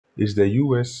Is the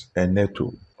US and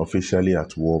NATO officially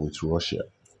at war with Russia?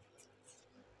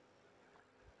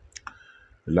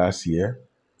 Last year,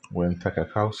 when Tucker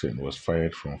Carlson was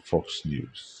fired from Fox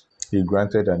News, he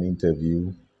granted an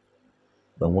interview,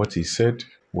 and what he said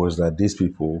was that these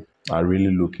people are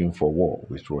really looking for war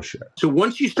with Russia. So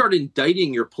once you start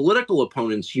indicting your political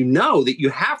opponents, you know that you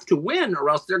have to win or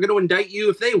else they're going to indict you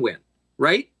if they win,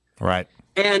 right? Right.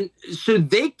 And so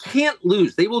they can't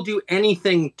lose. They will do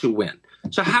anything to win.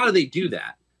 So how do they do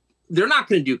that? They're not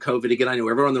going to do COVID again. I know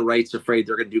everyone on the right's afraid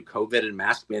they're going to do COVID and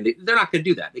mask mandate. They're not going to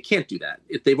do that. They can't do that.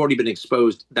 If they've already been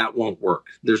exposed, that won't work.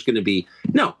 There's going to be,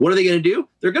 no, what are they going to do?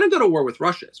 They're going to go to war with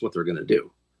Russia is what they're going to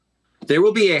do. There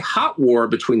will be a hot war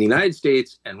between the United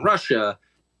States and Russia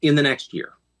in the next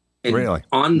year. And Really?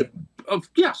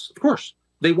 Yes, of course.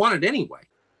 They want it anyway.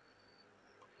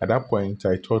 At that point,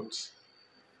 I thought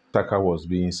Tucker was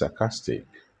being sarcastic.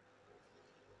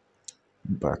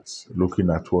 But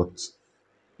looking at what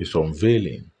is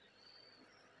unveiling,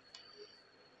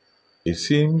 it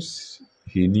seems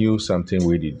he knew something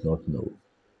we did not know.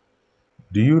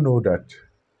 Do you know that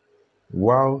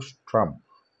whilst Trump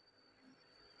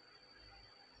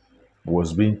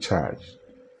was being charged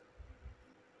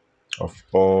of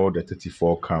all the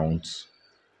 34 counts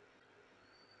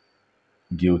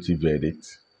guilty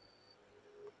verdict,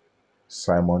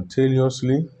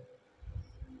 simultaneously,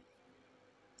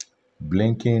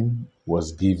 Blinken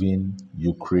was giving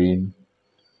Ukraine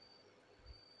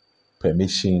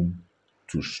permission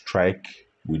to strike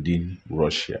within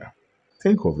Russia?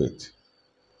 Think of it.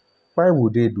 Why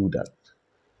would they do that?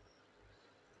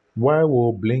 Why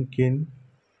will Blinken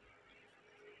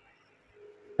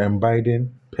and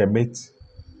Biden permit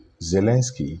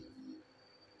Zelensky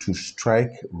to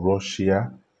strike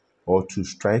Russia or to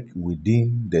strike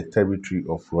within the territory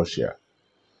of Russia,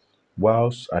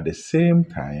 whilst at the same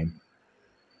time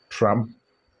Trump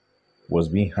was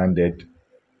being handed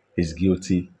his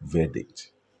guilty verdict?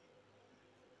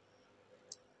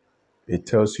 It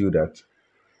tells you that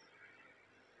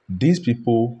these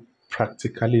people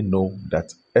practically know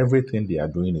that everything they are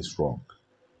doing is wrong,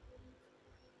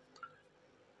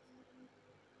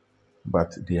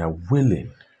 but they are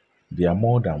willing, they are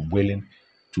more than willing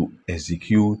to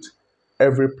execute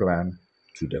every plan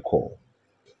to the core.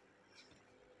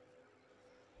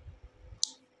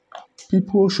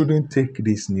 People shouldn't take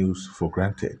this news for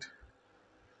granted.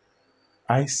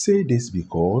 I say this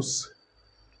because,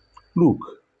 look,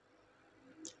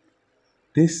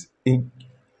 this in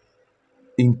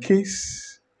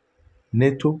case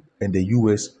NATO and the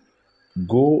US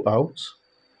go out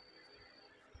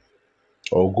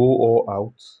or go all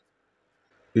out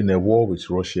in a war with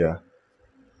Russia,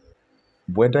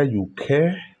 whether you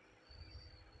care,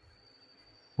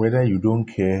 whether you don't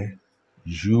care,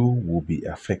 you will be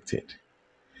affected.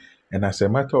 And as a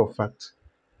matter of fact,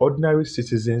 ordinary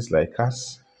citizens like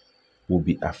us will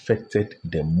be affected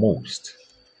the most.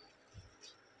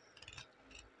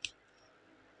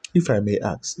 If I may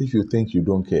ask, if you think you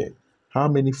don't care, how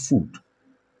many food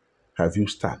have you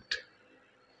stacked?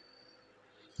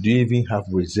 Do you even have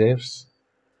reserves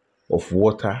of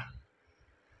water,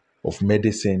 of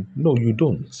medicine? No, you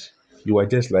don't. You are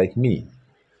just like me.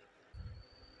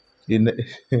 In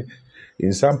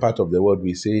in some part of the world,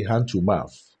 we say hand to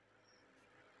mouth.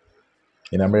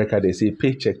 In America, they say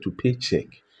paycheck to paycheck.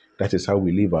 That is how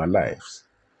we live our lives.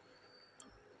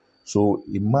 So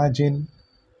imagine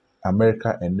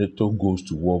America and NATO goes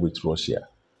to war with Russia.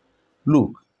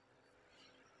 Look,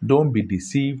 don't be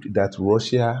deceived that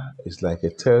Russia is like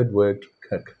a third world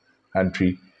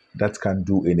country that can't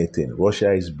do anything.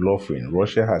 Russia is bluffing.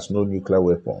 Russia has no nuclear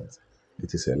weapons.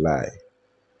 It is a lie.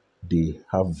 They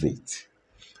have it.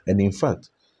 And in fact,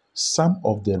 some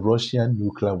of the Russian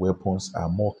nuclear weapons are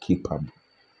more capable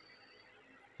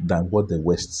than what the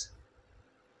West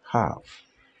have.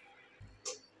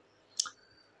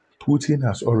 Putin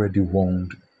has already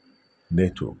warned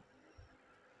NATO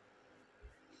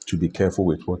to be careful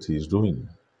with what he is doing.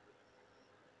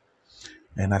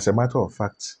 And as a matter of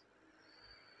fact,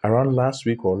 around last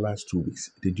week or last 2 weeks,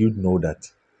 did you know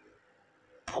that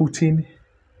Putin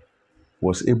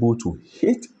was able to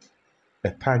hit a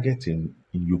target in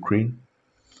Ukraine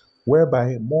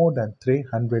whereby more than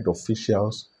 300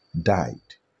 officials died?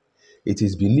 It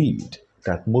is believed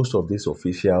that most of these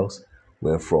officials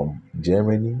were from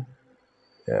Germany,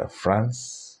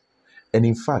 France, and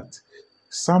in fact,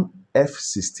 some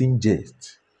F-16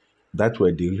 jets that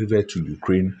were delivered to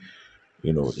Ukraine,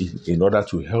 in order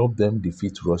to help them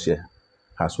defeat Russia,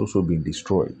 has also been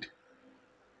destroyed.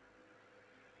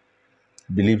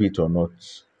 Believe it or not,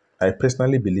 I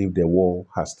personally believe the war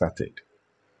has started.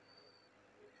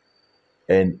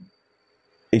 And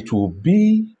It will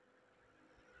be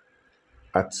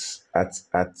at at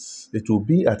it will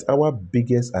be at our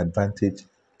biggest advantage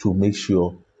to make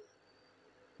sure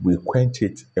we quench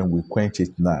it, and we quench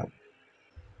it now.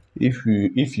 If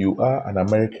you are an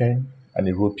American, an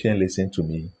European, listen to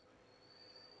me.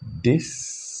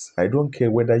 This, I don't care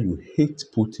whether you hate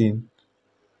Putin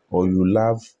or you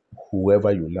love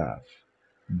whoever you love.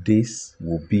 This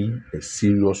will be a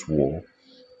serious war,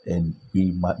 and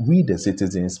we the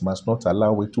citizens must not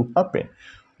allow it to happen.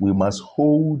 We must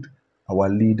hold our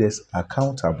leaders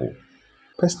accountable.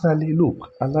 Personally,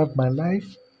 look, I love my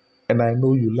life, and I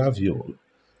know you love yours.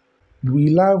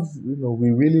 We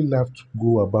really love to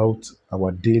go about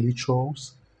our daily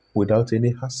chores without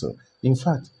any hassle. In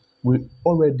fact, we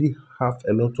already have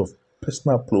a lot of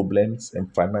personal problems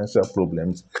and financial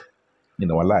problems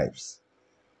in our lives.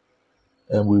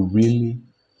 And we really,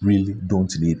 really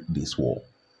don't need this war.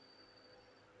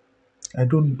 I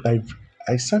don't,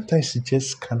 I sometimes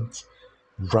just can't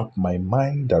wrap my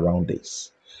mind around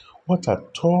this. What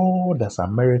at all does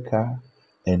America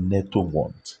and NATO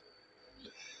want?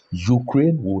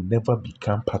 Ukraine will never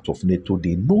become part of NATO.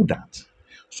 They know that.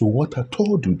 So, what at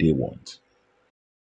all do they want?